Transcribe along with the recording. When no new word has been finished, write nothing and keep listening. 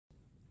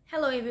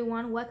Hello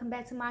everyone, welcome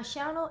back to my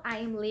channel. I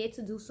am led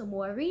to do some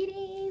more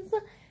readings.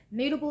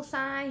 Mutable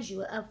signs,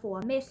 you are up for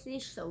a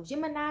message. So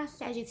Gemini,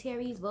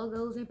 Sagittarius,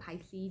 Virgos, and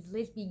Pisces.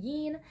 Let's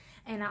begin.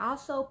 And I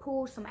also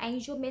pulled some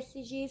angel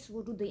messages.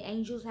 What do the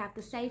angels have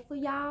to say for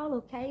y'all?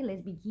 Okay,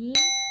 let's begin.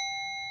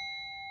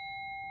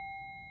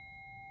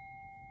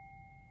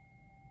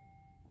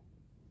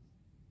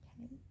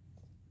 Okay.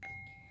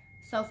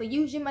 So for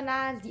you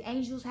Geminis, the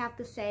angels have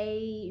to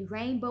say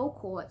rainbow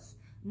quartz.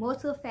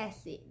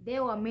 Multifaceted.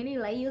 There are many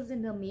layers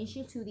and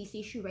dimensions to the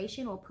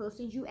situation or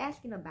person you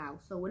asking about.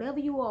 So whatever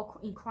you are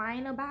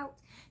inquiring about,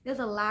 there's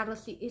a lot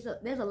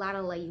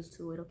of layers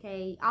to it.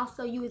 Okay.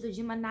 Also, you as a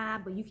Gemini,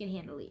 but you can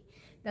handle it.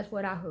 That's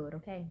what I heard.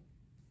 Okay.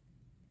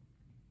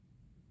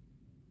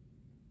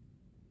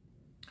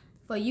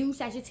 For you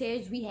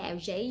Sagittarius, we have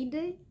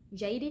jaded.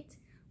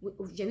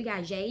 We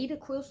got jade,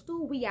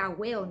 crystal. We got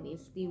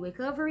wellness. The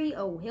recovery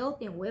of health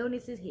and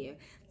wellness is here.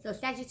 So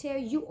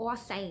Sagittarius, you are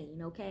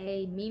sane,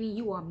 okay? Meaning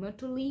you are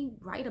mentally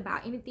right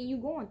about anything you're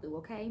going through,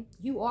 okay?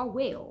 You are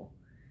well,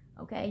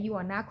 okay? You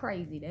are not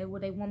crazy. That's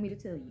what they want me to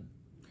tell you.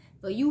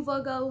 For you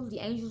Virgos, the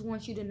angels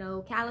want you to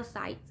know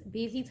calicites,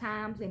 busy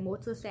times, and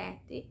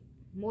multitasking.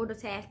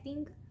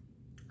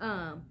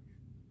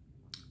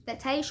 That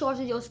take charge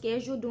of your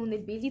schedule during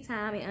this busy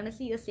time and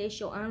honestly assess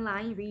your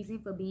underlying reason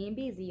for being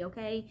busy,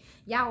 okay?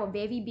 Y'all are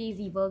very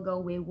busy, Virgo,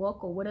 with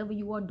work or whatever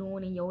you are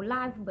doing in your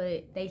life,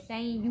 but they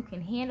saying you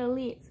can handle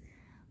it,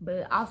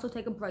 but also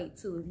take a break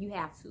too if you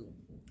have to.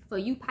 For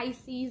you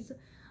Pisces,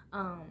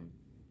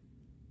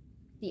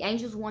 the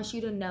angels want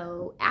you to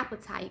know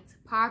appetite,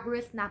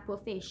 progress, not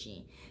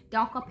perfection.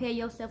 Don't compare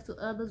yourself to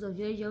others or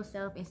judge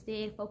yourself.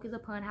 Instead, focus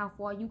upon how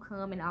far you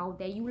come and all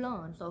that you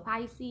learn. So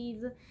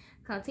Pisces,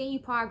 continue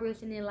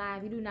progressing in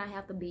life. You do not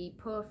have to be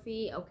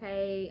perfect,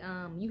 okay?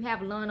 You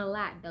have learned a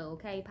lot though,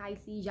 okay?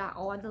 Pisces,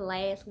 y'all are the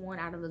last one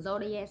out of the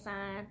zodiac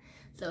sign.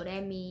 So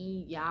that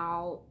means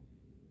y'all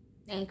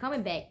ain't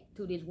coming back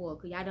to this world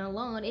because y'all done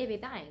learned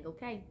everything,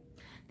 okay?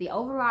 The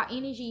overall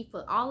energy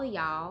for all of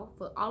y'all,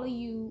 for all of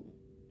you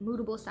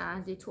mutable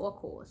signs, the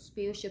turquoise,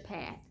 spiritual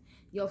path.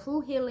 Your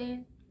true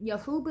healing, your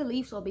true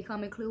beliefs are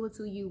becoming clearer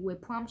to you, will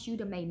prompt you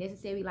to make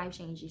necessary life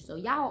changes. So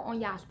y'all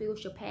on y'all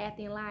spiritual path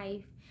in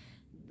life.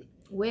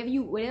 Wherever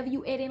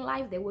you at in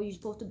life, that's where you're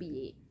supposed to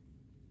be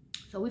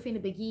at. So we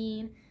finna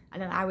begin. I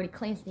already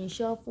cleansed and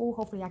shuffled.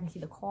 Hopefully y'all can see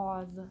the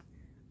cards.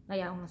 Now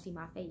y'all don't want to see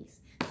my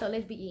face. So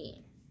let's begin.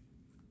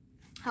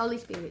 Holy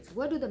Spirits,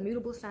 what do the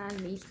mutable signs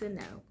need to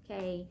know?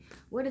 Okay,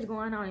 what is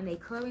going on in their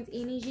current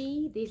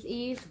energy? This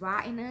is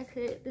Raw and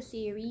Uncut, the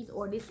series,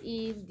 or this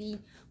is the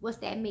what's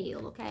that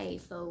mail? Okay,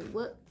 so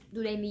what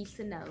do they need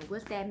to know?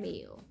 What's that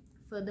mail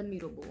for the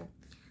mutable?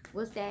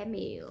 What's that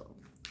mail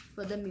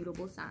for the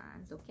mutable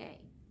signs? Okay,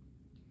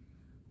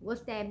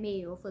 what's that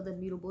mail for the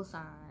mutable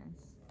signs?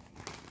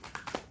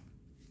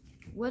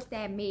 What's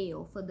that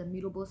mail for the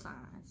mutable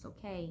signs?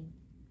 Okay,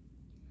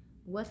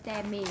 what's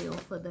that mail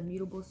for the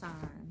mutable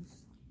signs?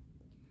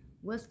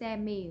 What's that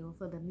mail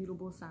for the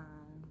mutable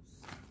signs?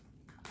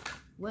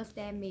 What's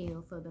that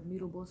mail for the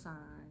mutable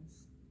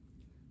signs?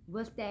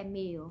 What's that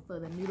mail for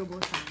the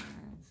mutable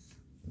signs?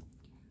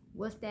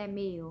 What's that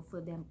mail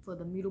for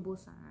the mutable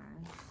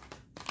signs?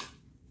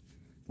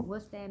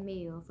 What's that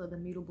mail for the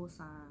mutable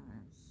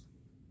signs?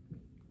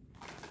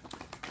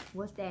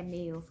 What's that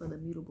mail for the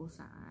mutable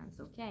signs?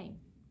 Okay.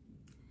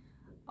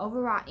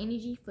 Overall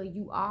energy for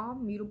you all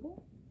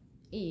mutable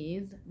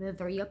is the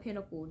Three of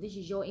Pentacles. This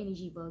is your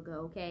energy,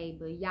 Virgo, okay?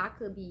 But y'all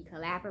could be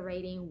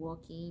collaborating,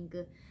 working,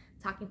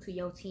 talking to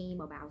your team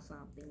about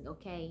something,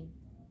 okay?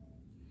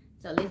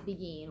 So let's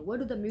begin. What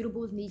do the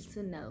mutables need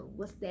to know?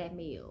 What's that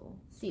mail?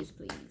 Sis,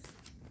 please.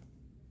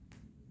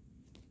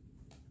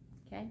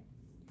 Okay.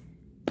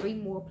 3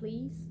 more,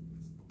 please.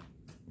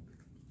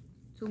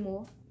 2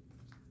 more.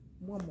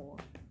 1 more.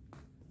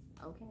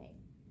 Okay.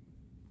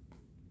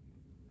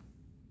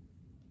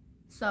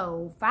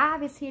 So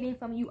 5 is hidden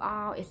from you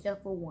all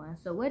except for 1.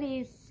 So what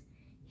is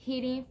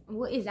hidden?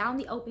 What is out in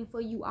the open for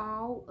you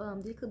all?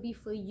 This could be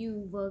for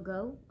you,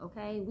 Virgo.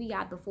 Okay, we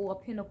got the 4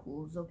 of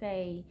Pentacles.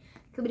 Okay,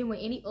 could be with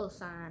any earth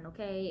sign.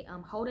 Okay,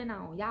 holding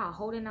on. Y'all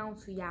holding on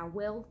to y'all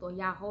wealth, or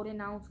y'all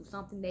holding on to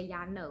something that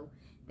y'all know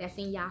that's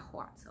in y'all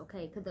hearts.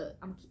 Okay, because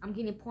I'm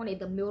getting pointed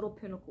the middle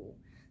pinnacle.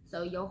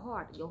 So your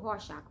heart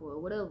chakra, or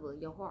whatever,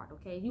 your heart.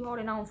 Okay, you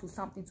holding on to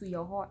something to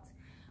your heart,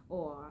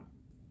 or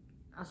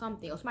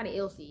something, or somebody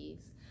else is.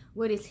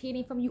 What is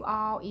hidden from you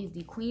all is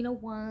the Queen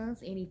of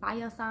Wands. Any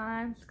fire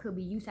signs, could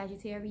be you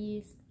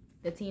Sagittarius,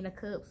 the 10 of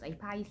Cups, a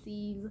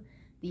Pisces,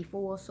 the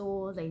 4 of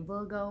Swords, a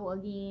Virgo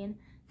again,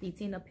 the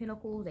 10 of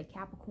Pentacles, a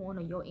Capricorn,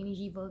 or your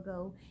energy,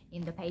 Virgo,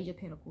 and the Page of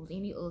Pentacles,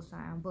 any earth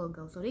sign,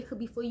 Virgo. So they could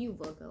be for you,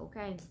 Virgo,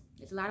 okay?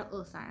 There's a lot of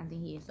earth signs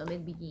in here, so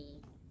let's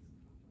begin.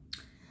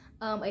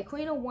 A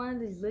Queen of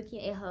Wands is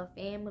looking at her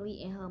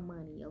family and her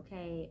money,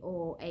 okay?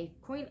 Or a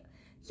Queen...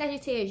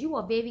 Sagittarius, you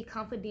are very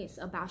confident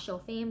about your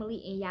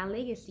family and your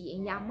legacy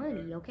and your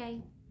money,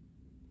 okay?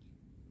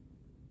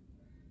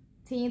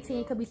 10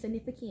 could be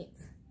significant,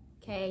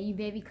 okay? You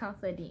very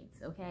confident,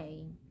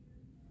 okay?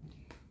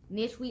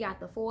 Next, we got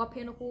the Four of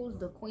Pentacles,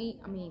 the Queen.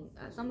 I mean,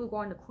 some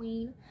regarding the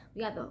Queen.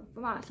 We got the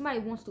somebody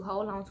wants to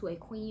hold on to a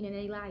queen in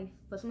their life.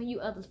 For some of you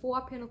others, Four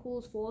of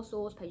Pentacles, Four of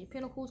Swords, Page of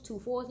Pentacles, 2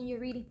 4s in your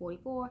reading,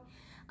 44.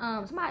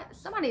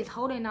 Somebody is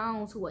holding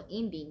on to an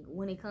ending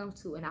when it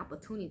comes to an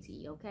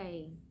opportunity.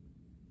 Okay.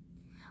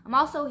 I'm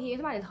also here.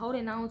 Somebody's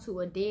holding on to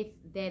a death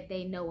that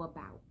they know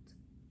about.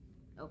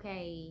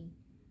 Okay.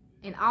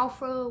 An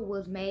offer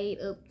was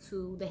made up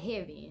to the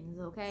heavens,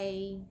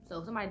 okay?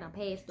 So somebody done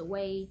passed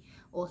away,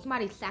 or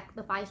somebody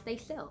sacrificed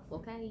themselves,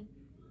 okay?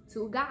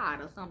 To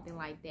God or something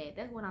like that.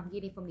 That's what I'm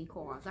getting from the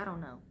cards. I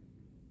don't know.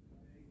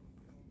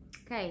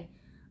 Okay.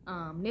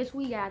 Next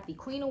we got the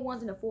Queen of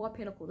Wands and the Four of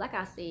Pentacles. Like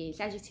I said,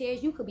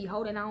 Sagittarius, you could be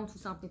holding on to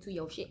something to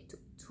your shit.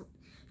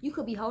 You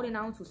could be holding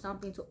on to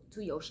something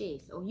to your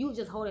chest, or you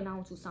just holding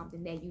on to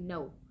something that you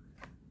know,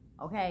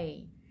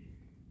 okay?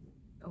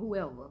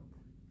 Whoever.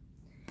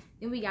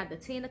 Then we got the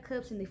 10 of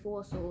Cups and the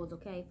 4 of Swords,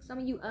 okay? For some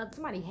of you,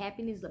 somebody's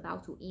happiness is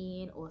about to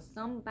end, or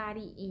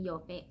somebody in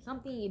your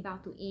something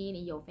about to end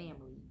in your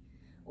family,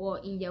 or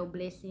in your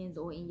blessings,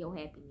 or in your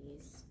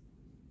happiness.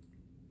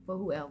 For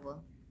whoever,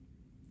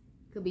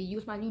 could be you,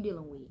 somebody you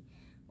dealing with,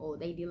 or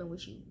they dealing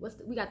with you.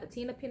 We got the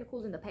 10 of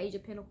Pentacles and the Page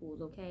of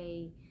Pentacles,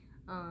 okay?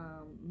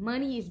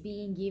 Money is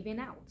being given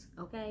out,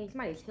 okay?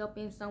 Somebody's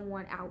helping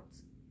someone out,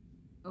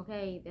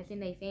 okay? That's in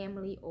their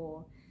family,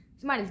 or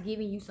somebody's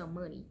giving you some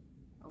money.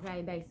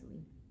 Okay,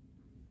 basically,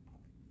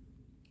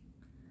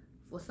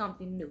 for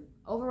something new.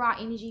 Overall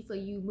energy for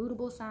you,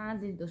 mutable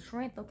signs, is the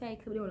Strength, okay?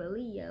 Could be on a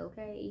Leo,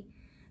 okay?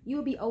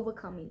 You'll be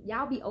overcoming.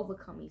 Y'all be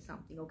overcoming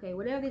something, okay?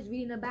 Whatever this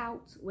reading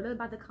about, whatever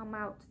about to come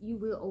out, you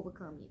will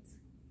overcome it.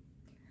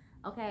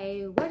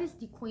 Okay, what is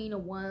the Queen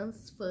of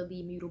Wands for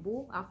the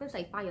mutable? I was gonna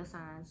say fire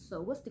signs.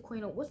 So why is the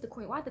Queen of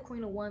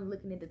Wands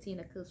looking at the 10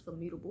 of Cups for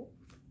mutable?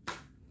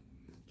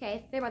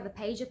 Okay, say about the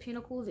Page of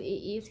Pentacles, it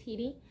is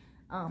hidden.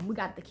 We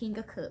got the King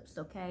of Cups,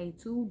 okay?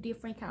 2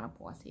 different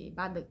counterparts here.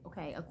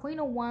 A Queen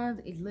of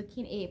Wands is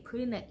looking at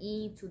putting an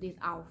end to this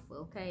offer,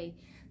 okay?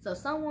 So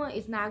someone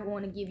is not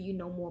going to give you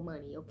no more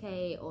money,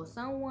 okay? Or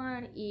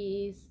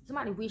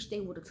somebody wish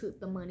they would have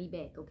took the money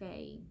back,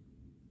 okay?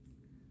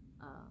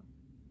 I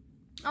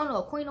don't know.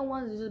 A Queen of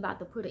Wands is just about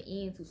to put an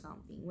end to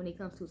something when it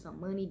comes to some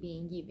money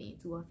being given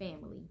to a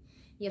family.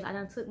 Yes, I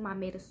done took my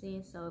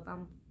medicine, so if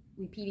I'm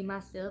repeating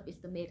myself, it's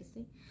the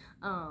medicine.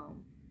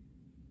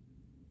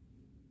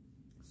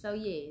 So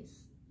yes,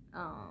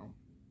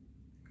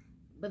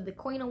 but the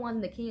Queen of Wands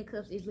and the King of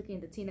Cups is looking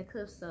at the 10 of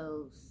Cups.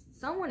 So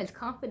someone is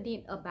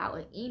confident about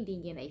an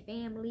ending in a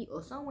family,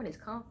 or someone is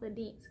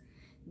confident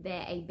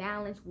that a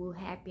balance will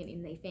happen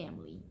in a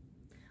family.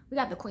 We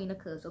got the Queen of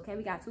Cups, okay?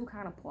 We got 2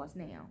 counterparts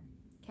now.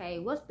 Okay,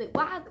 why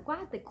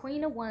the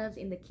Queen of Wands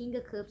and the King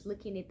of Cups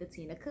looking at the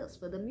 10 of Cups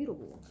for the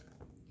mutable?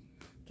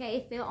 Okay,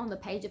 it fell on the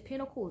Page of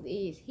Pentacles. It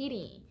is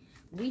hidden.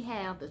 We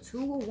have the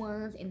 2 of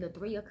Wands and the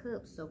 3 of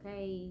Cups,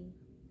 okay?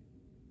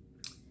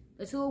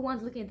 The 2 of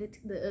Wands looking at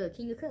the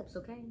King of Cups,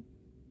 okay?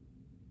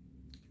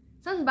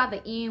 Something about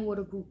the end with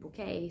a group,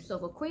 okay? So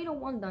if a Queen of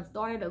Wands done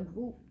started a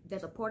group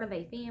that's a part of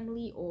a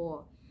family,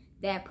 or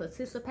that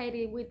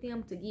participated with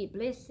them to get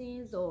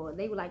blessings, or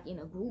they were like in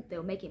a group, they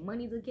were making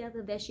money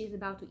together, that shit's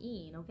about to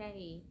end,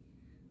 okay?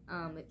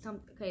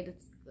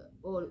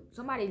 Or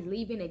somebody's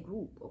leaving a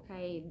group,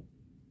 okay?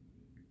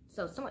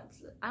 So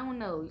I don't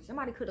know,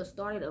 somebody could have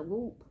started a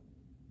group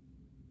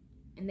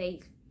and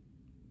they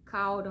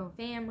called them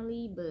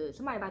family, but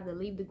somebody about to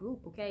leave the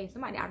group, okay?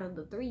 Somebody out of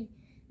the 3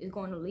 is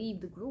going to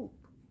leave the group,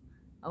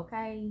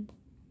 okay?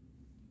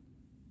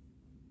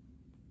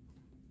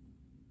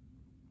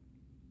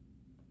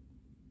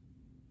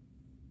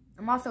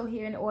 I'm also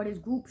hearing, or this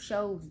group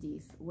shows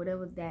this,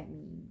 whatever that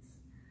means.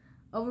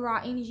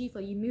 Overall energy for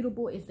you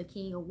mutable is the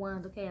King of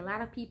Wands, okay? A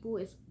lot of people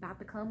is about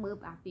to come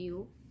up, I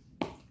feel.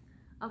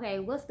 Okay,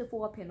 what's the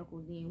 4 of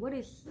Pentacles then?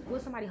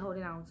 What's somebody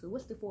holding on to?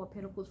 What's the 4 of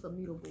Pentacles for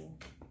mutable?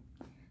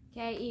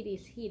 Okay, it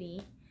is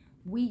hidden.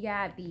 We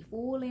got the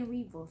Fool in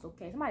reverse,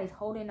 okay? Somebody's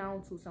holding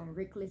on to some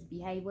reckless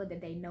behavior that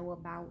they know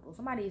about, or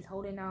somebody is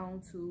holding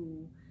on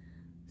to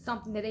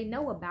something that they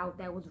know about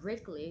that was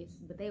reckless,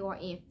 but they are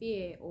in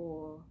fear,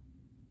 or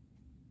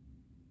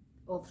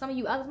some of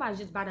you others might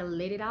just about to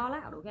let it all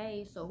out,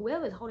 okay? So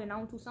whoever is holding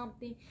on to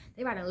something,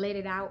 they about to let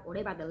it out, or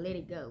they about to let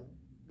it go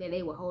that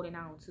they were holding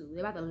on to.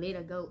 They about to let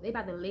it go. They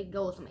about to let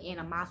go of some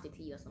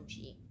animosity or some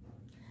shit.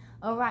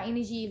 Alright,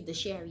 energy is the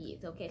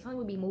Chariot, okay? Somebody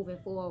will be moving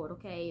forward,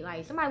 okay?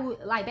 Like somebody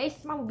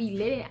would be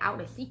letting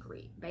out a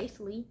secret,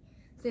 basically.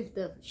 Since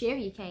the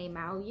Chariot came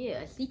out,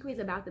 yeah, a secret is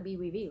about to be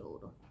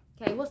revealed.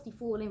 Okay, what's the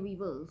Fool in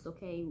reverse?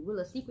 Okay, will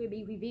a secret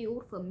be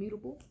revealed for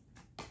mutable?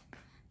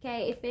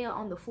 Okay, it fell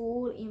on the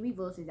Fool in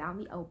reverse. Is out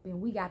in the open.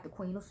 We got the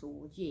Queen of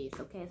Swords. Yes,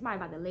 okay. Somebody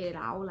about to let it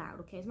all out.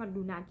 Okay, somebody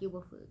do not give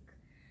a fuck.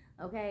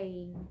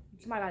 Okay,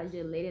 somebody about to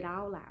just let it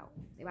all out.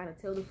 They about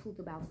to tell the truth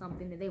about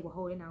something that they were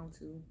holding on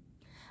to.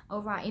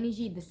 Overall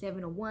energy, the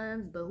 7 of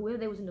Wands, but whoever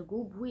they was in the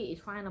group with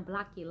is trying to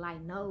block it.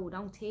 Like, no,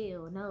 don't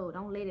tell. No,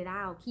 don't let it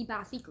out. Keep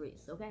our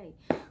secrets. Okay,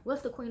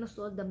 what's the Queen of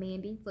Swords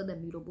demanding for the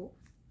mutable?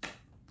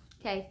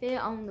 Okay,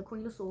 fair on the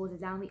Queen of Swords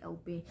is out in the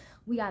open.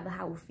 We got the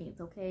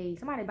Hierophant, okay?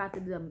 Somebody about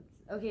to,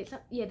 okay, so,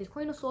 yeah, the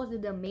Queen of Swords is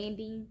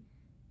demanding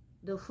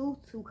the truth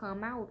to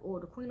come out,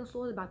 or the Queen of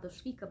Swords is about to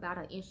speak about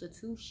an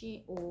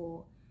institution,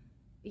 or,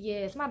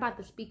 yeah, somebody about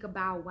to speak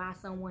about why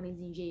someone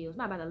is in jail.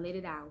 Somebody about to let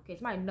it out, okay?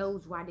 Somebody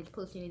knows why this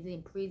person is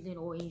in prison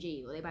or in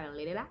jail. They about to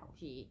let it out,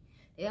 shit.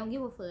 They don't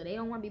give a fuck. They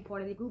don't want to be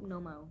part of the group no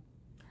more.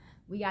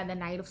 We got the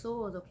Knight of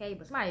Swords, okay?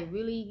 But somebody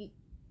really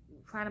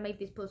trying to make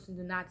this person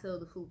do not tell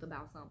the truth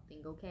about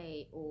something,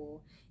 okay? Or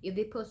if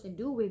this person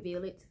do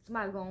reveal it,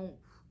 somebody gonna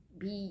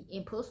be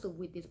impulsive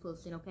with this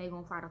person, okay?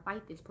 Gonna try to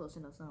fight this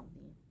person or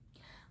something.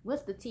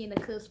 What's the 10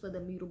 of Cups for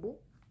the mutable?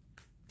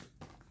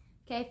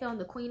 Okay, found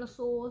the Queen of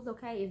Swords,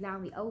 okay, is out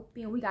in the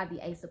open. We got the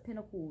Ace of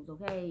Pentacles,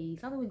 okay?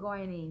 Something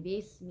regarding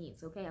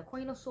investments, okay? A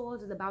Queen of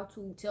Swords is about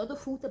to tell the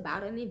truth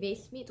about an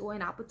investment or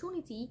an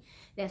opportunity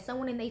that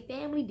someone in their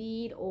family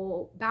did,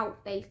 or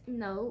about they, you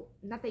know,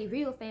 not their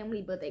real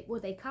family, but they,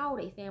 what they call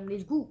their family,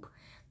 this group.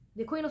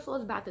 The Queen of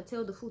Swords is about to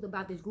tell the truth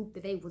about this group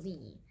that they was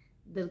in.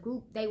 The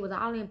group, they was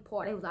all in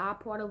part, they was all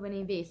part of an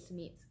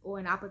investment or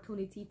an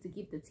opportunity to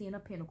get the 10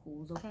 of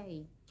Pentacles,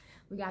 okay?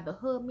 We got the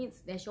Hermits,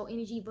 that's your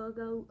energy,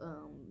 Virgo.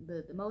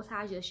 The Most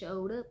High just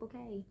showed up,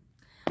 okay?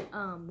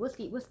 What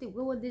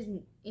was this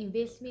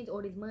investment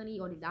or this money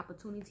or this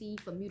opportunity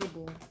for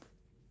mutable?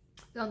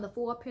 On the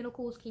 4 of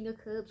Pentacles, King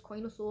of Cups,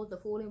 Queen of Swords, the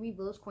Fool in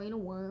reverse, Queen of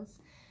Wands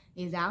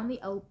is out in the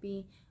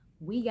open.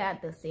 We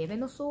got the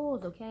 7 of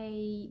Swords,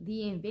 okay?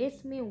 The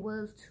investment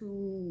was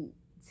to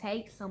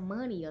take some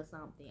money or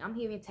something. I'm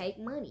hearing take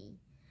money.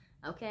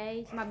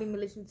 Okay, somebody been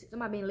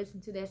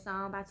listening to that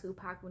song by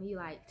Tupac when he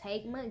like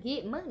take money,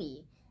 get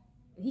money.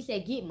 He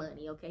said get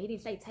money. Okay, he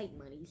didn't say take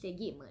money. He said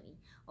get money.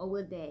 Or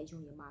was that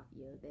Junior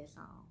Mafia, that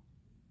song?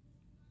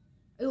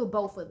 It was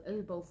both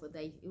of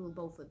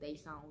they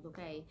songs.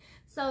 Okay,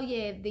 so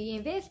yeah, the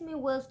investment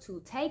was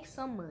to take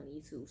some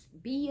money, to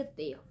be a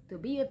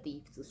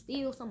thief, to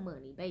steal some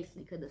money,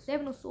 basically, because the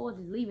 7 of Swords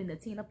is leaving the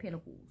 10 of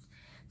Pentacles.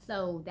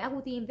 So that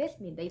was the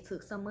investment. They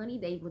took some money.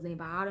 They was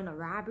involved in a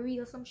robbery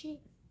or some shit.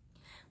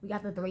 We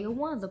got the 3 of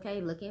Wands,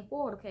 okay, looking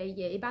forward, okay,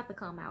 yeah, it about to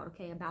come out,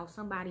 okay, about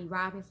somebody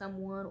robbing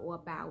someone or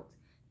about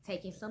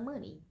taking some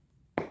money.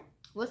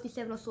 What's the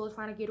 7 of Swords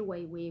trying to get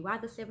away with? Why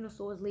the 7 of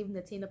Swords leaving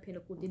the 10 of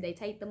Pentacles? Did they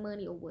take the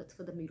money or what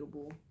for the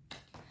mutable?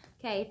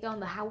 Okay, if they're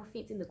on the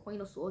Hierophant and the Queen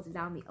of Swords is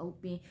out in the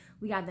open,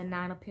 we got the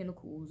 9 of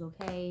Pentacles,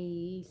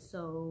 okay?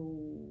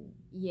 So,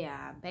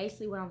 yeah,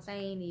 basically what I'm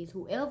saying is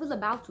whoever's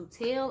about to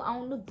tell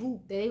on the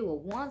group that they were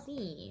once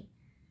in,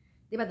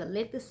 they're about to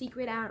let the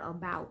secret out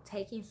about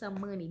taking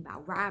some money,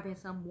 about robbing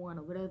someone,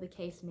 or whatever the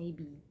case may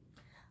be.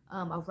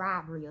 A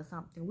robbery or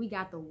something. We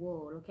got the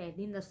World, okay?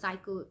 Then the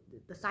cycle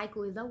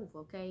is over,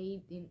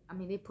 okay? Then, I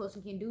mean, this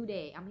person can do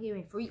that. I'm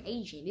hearing free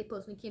agent. This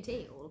person can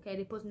tell, okay?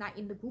 This person not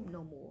in the group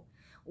no more.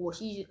 Or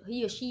he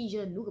or she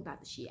just knew about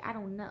the shit. I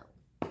don't know.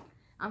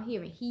 I'm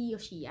hearing he or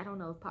she. I don't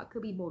know. It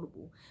could be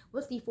multiple.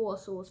 What's the 4 of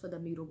Swords for the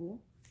mutable?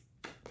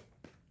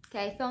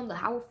 Okay, from the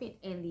Hierophant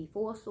and the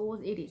 4 of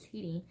Swords, it is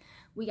hitting.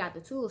 We got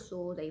the 2 of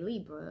Swords, a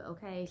Libra,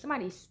 okay?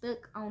 Somebody's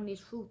stuck on this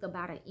truth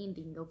about an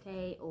ending,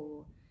 okay?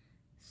 Or,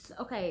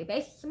 okay,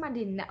 basically,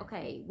 somebody did not,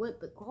 okay, what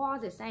the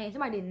cards is saying,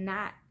 somebody did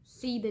not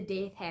see the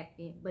death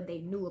happen, but they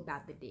knew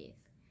about the death.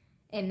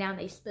 And now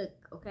they stuck,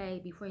 okay,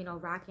 between a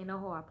rock and a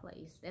hard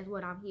place. That's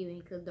what I'm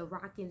hearing, because the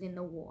rock is in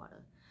the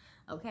water.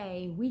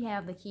 Okay, we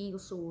have the King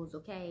of Swords,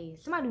 okay?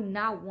 Somebody do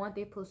not want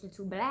their person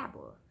to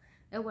blabber.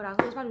 That's what I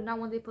heard. Somebody do not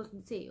want their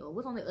person to tell.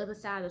 What's on the other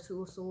side of the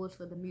 2 of Swords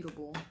for the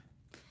mutable?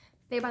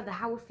 Say about the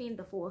Hierophant,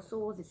 the 4 of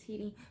Swords is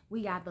hitting.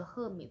 We got the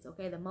Hermits,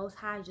 okay? The Most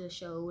High just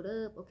showed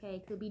up,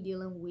 okay? Could be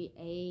dealing with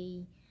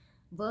a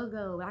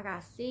Virgo. Like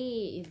I said,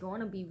 it's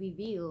going to be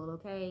revealed,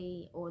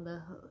 okay? Or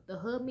the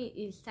Hermit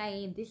is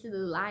saying this is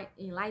the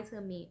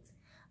enlightenment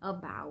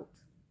about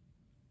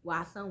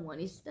why someone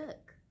is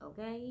stuck,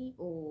 okay?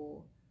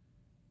 Or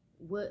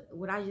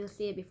what I just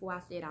said before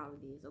I said all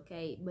of this,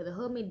 okay? But the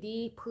Hermit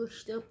did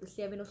push up the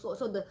 7 of Swords.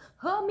 So the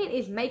Hermit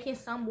is making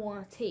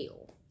someone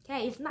tell,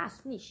 okay? It's not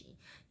snitching.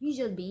 You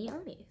just being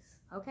honest,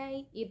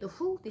 okay? If the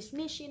truth is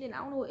snitching, then I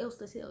don't know what else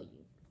to tell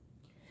you.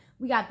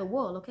 We got the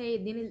World, okay?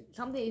 Then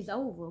something is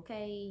over,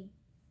 okay?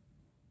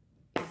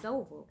 It's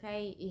over,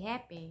 okay? It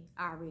happened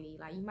already.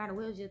 Like, you might as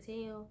well just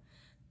tell.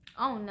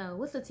 I don't know.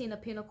 What's the 10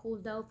 of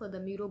Pentacles, though, for the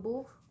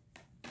mutable?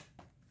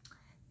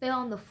 Fell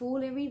on the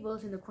Fool in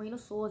reverse and the Queen of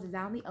Swords is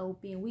out in the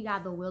open. We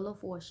got the Wheel of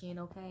Fortune,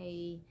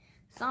 okay?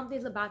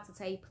 Something's about to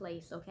take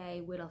place,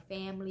 okay? With a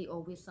family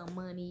or with some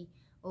money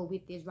or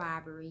with this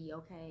robbery,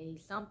 okay?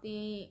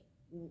 Something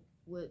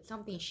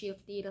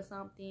shifted or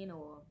something,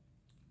 or,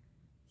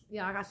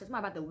 yeah, like I said,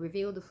 somebody about to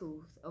reveal the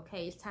truth,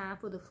 okay? It's time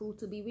for the truth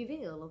to be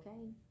revealed,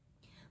 okay?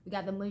 We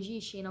got the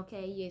Magician,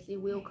 okay? Yes,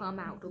 it will come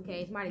out,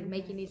 okay? Somebody's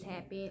making this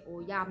happen,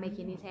 or y'all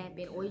making this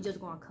happen, or it's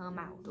just gonna come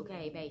out,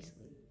 okay?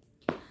 Basically.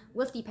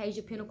 What's the Page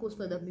of Pentacles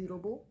for the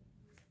mutable?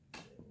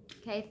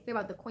 Okay, say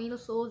about the Queen of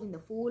Swords and the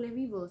Fool in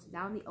reverse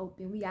down the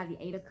open. We got the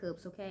 8 of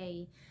Cups,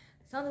 okay?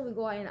 something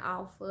regarding an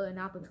offer, an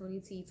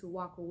opportunity to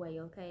walk away,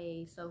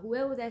 okay? So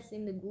whoever that's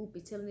in the group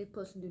is telling this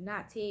person do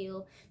not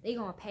tell, they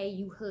gonna pay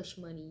you hush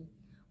money.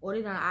 Or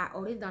this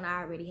done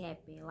already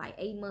happened. Like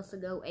 8 months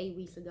ago, 8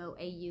 weeks ago,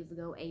 8 years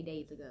ago, 8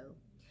 days ago.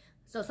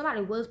 So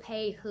somebody was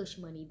paid hush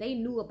money. They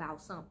knew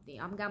about something.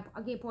 I'm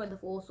getting part of the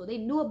force. So they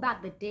knew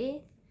about the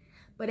death,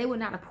 but they were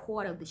not a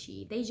part of the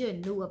shit. They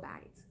just knew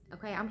about it.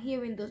 Okay, I'm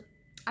hearing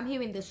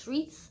the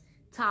streets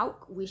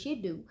talk, which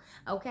it do.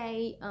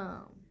 Okay,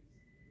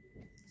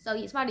 so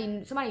yeah,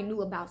 somebody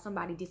knew about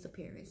somebody's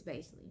disappearance,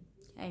 basically.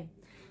 Okay,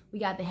 we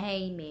got the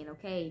Hangman.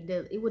 Okay,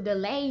 it was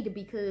delayed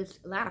because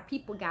a lot of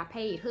people got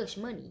paid hush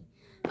money.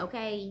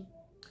 Okay,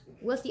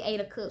 what's the 8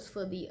 of Cups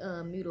for the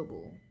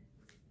mutable?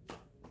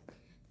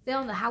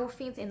 Fell on the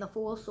Hierophant and the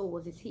 4 of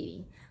Swords is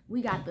hitting.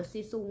 We got the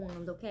 6 of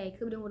Wands. Okay,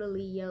 could be with a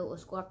Leo or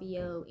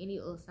Scorpio, any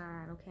other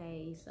sign.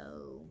 Okay,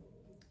 so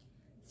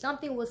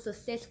something was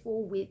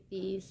successful with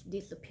this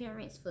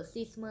disappearance for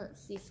 6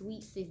 months, 6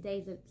 weeks, 6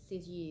 days,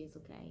 6 years.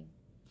 Okay,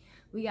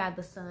 we got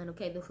the Sun.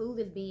 Okay, the food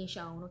is being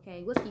shown.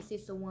 Okay, what's the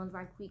 6 of Wands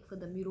right quick for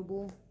the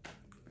mutable?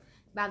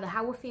 By the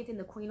Hierophant and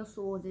the Queen of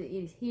Swords, it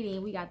is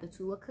hitting. We got the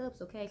 2 of Cups.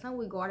 Okay, something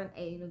regarding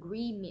an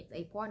agreement,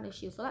 a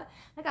partnership. So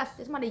like I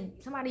said,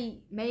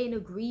 somebody made an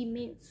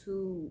agreement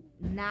to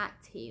not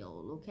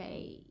tell.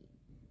 Okay,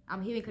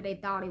 I'm hearing because they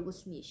thought it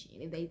was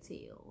snitching if they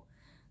tell.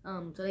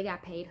 So they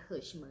got paid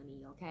hush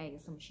money. Okay,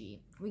 some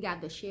shit. We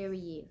got the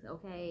Chariot.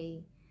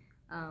 Okay,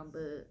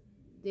 but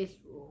this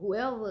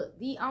whoever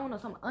the owner,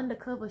 some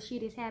undercover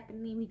shit is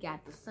happening. We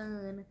got the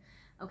Sun.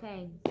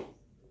 Okay,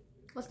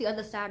 what's the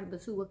other side of the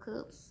 2 of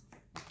Cups?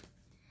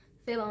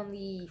 Fell on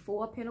the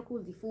 4 of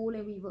Pentacles. The Fool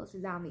in reverse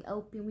is out in the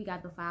open. We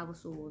got the 5 of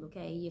Swords.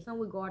 Okay, yeah, something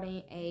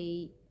regarding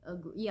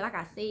yeah, like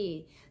I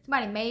said,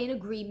 somebody made an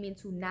agreement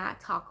to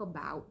not talk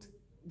about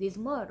this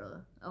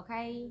murder.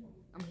 Okay,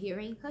 I'm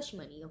hearing hush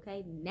money.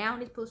 Okay, now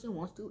this person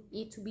wants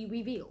it to be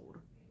revealed.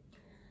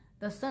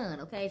 The Sun.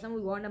 Okay, something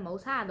regarding the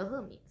Most High, the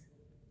Hermit.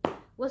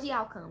 What's the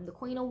outcome? The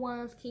Queen of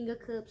Wands, King of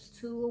Cups,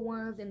 2 of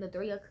Wands, and the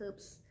 3 of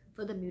Cups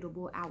for the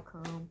mutable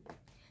outcome.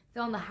 So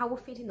on the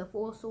Hierophant and the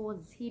 4 of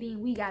Swords is hitting.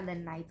 We got the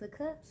Knight of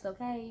Cups.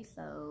 Okay,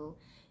 so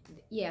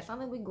yeah,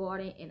 something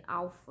regarding an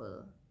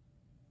offer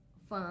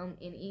from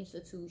an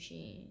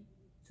institution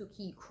to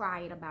keep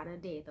quiet about a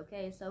death.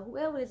 Okay, so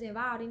whoever is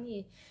involved in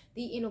it,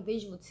 the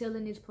individual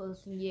telling this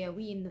person, yeah,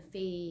 we in the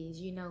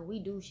feds, you know, we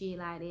do shit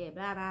like that,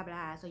 blah blah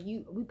blah. So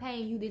we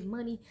paying you this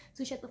money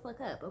to shut the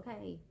fuck up.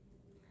 Okay,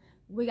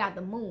 we got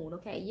the Moon.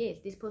 Okay, yes,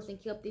 this person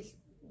kept this.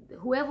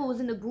 Whoever was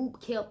in the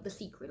group kept the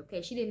secret.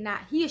 Okay,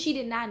 he or she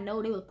did not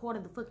know they was part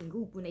of the fucking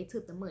group when they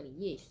took the money.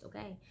 Yes.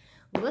 Okay,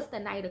 what's the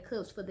Knight of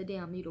Cups for the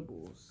damn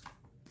mutables?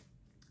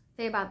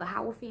 Say about the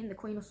Hierophant, the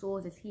Queen of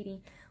Swords is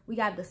hitting. We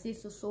got the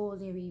 6 of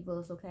Swords in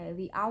reverse. Okay,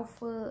 the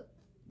Alpha,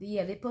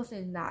 yeah, this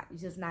person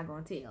is just not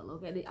gonna tell.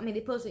 Okay, I mean,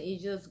 the person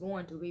is just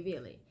going to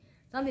reveal it.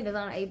 Something that's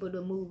unable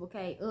to move.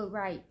 Okay,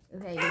 right.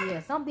 Okay,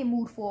 yeah, something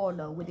moved forward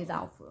though with this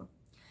Alpha.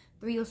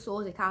 3 of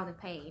Swords is causing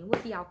pain.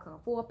 What's the outcome?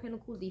 4 of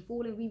Pentacles, the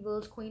Fool in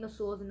reverse, Queen of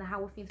Swords, and the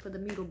Hierophant for the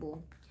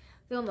mutable.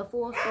 Feeling the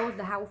 4 of Swords,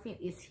 the Hierophant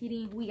is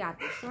hitting. We got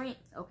the Strength.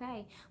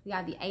 Okay, we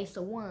got the Ace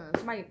of Wands.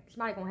 Somebody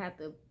gonna have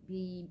to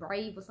be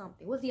brave or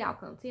something. What's the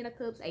outcome? 10 of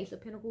Cups, Ace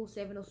of Pentacles,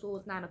 7 of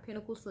Swords, 9 of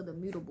Pentacles for the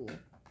mutable.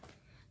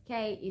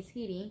 Okay, it's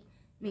hitting.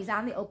 Means out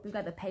in the open,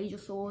 got the Page of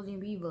Swords in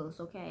reverse.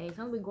 Okay,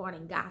 something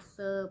regarding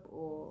gossip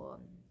or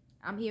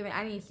I'm hearing,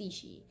 I didn't see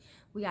shit.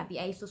 We got the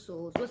Ace of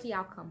Swords. What's the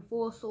outcome?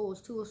 4 of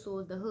Swords, 2 of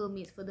Swords, the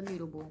Hermit for the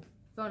mutable.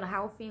 From the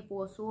Hierophant,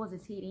 4 of Swords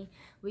is hitting.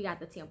 We got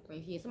the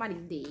Temperance. Yeah,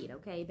 somebody's dead,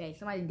 okay, babe?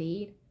 Somebody's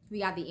dead. We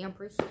got the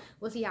Empress.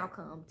 What's the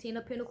outcome? 10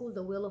 of Pentacles,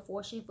 the Wheel of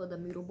Fortune for the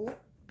mutable.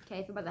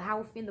 Okay, so by the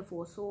Hierophant, the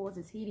 4 of Swords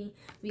is hitting.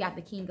 We got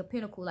the King of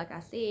Pentacles. Like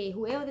I said,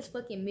 whoever this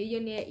fucking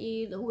millionaire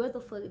is, or whoever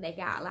the fuck they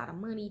got a lot of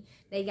money,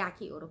 they got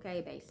killed, okay,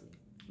 basically.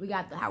 We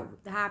got the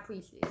High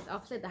Priestess.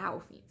 Offset the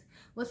Hierophant.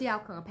 What's the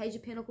outcome? Page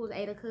of Pentacles,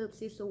 8 of Cups,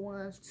 6 of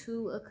Wands,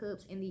 2 of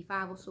Cups, and the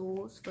 5 of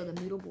Swords for the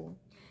mutable.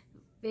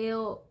 It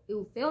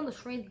fell in the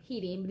Strength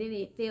hitting, but then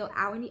it fell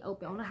out in the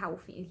open on the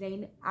Hierophant.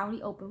 It's out in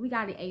the open. We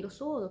got the 8 of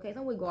Swords, okay?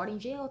 So we're guarding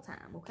jail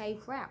time, okay?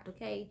 Trapped,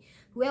 okay?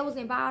 Whoever's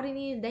involved in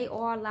it, they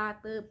are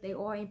locked up. They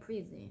are in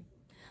prison.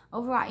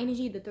 Overall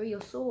energy, the 3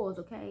 of Swords,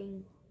 okay?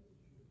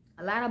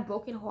 A lot of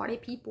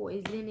broken-hearted people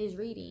is in this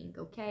reading,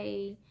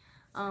 okay?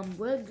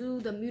 What do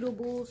the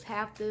mutables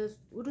have to,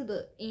 what do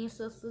the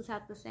ancestors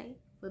have to say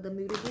for the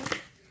mutable?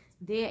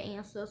 Their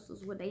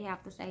ancestors, what they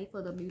have to say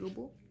for the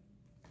mutable.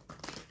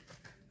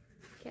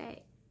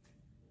 Okay.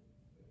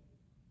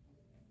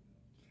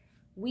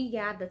 We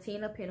got the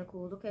 10 of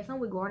Pentacles. Okay, so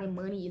regarding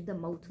money is the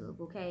motive.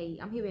 Okay,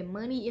 I'm hearing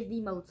money is the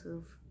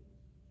motive.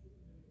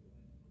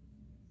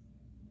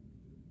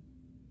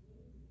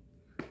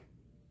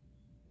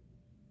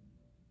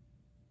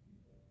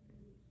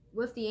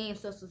 What's the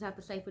ancestors have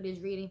to say for this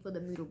reading for the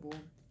mutable?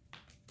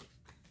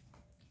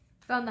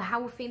 From the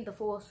Hierophant, the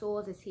 4 of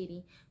Swords is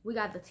hitting. We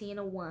got the 10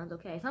 of Wands,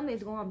 okay?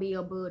 Something's going to be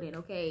a burden,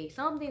 okay?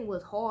 Something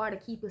was hard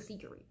to keep a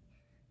secret.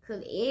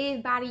 Cause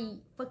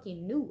everybody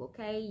fucking knew,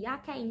 okay? Y'all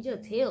can't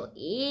just tell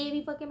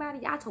every fucking body.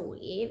 Y'all told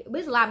every, but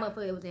it's a lot of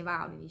motherfuckers that was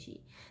involved in this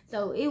shit.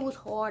 So it was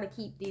hard to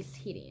keep this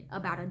hidden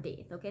about a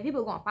death, okay?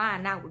 People gonna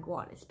find out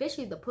regardless,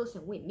 especially if the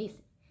person went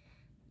missing.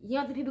 You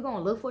don't think people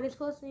gonna look for this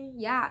person?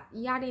 Y'all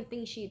didn't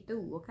think shit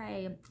through,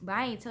 okay? But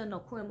I ain't telling no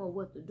criminal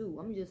what to do.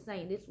 I'm just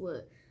saying this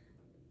what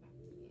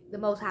the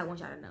Most High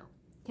wants y'all to know.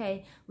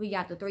 Okay, we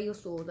got the Three of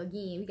Swords.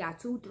 Again, we got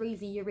 2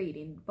 3s in your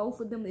reading.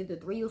 Both of them is the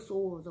Three of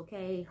Swords,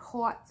 okay?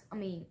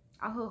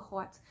 I heard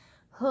heart,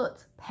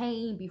 hurt,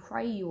 pain,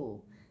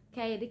 betrayal.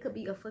 Okay, they could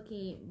be a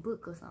fucking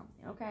book or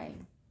something, okay?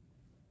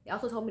 They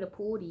also told me to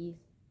pull these.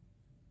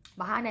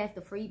 Behind that's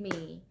the free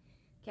man.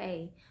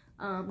 Okay,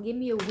 give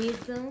me a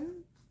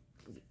wisdom.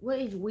 What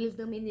is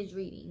wisdom in this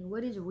reading?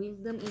 What is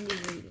wisdom in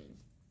this reading?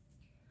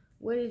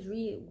 What is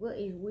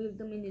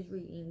wisdom in this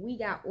reading? We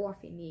got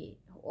orphan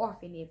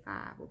at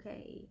 5,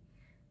 okay?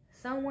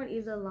 Someone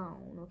is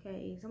alone,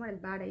 okay? Somebody's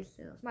by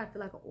themselves. Somebody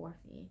feel like an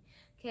orphan.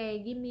 Okay,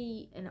 give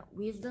me a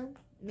wisdom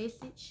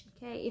message,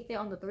 okay? If they're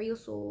on the 3 of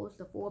Swords,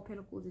 the 4 of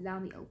Pentacles is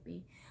out in the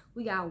open.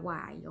 We got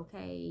why,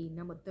 okay?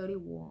 Number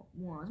 31.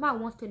 Somebody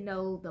wants to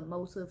know the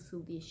motives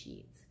to this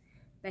shit.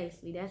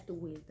 Basically, that's the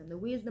wisdom. The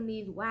wisdom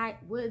is why.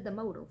 What is the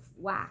motive?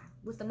 Why?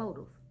 What's the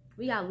motive?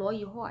 We got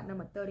loyal heart,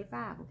 number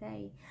 35,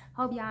 okay?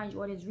 Hope y'all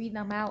enjoyed this reading.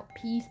 I'm out.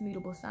 Peace,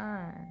 mutable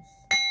signs.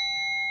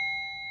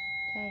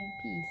 Okay,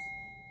 peace.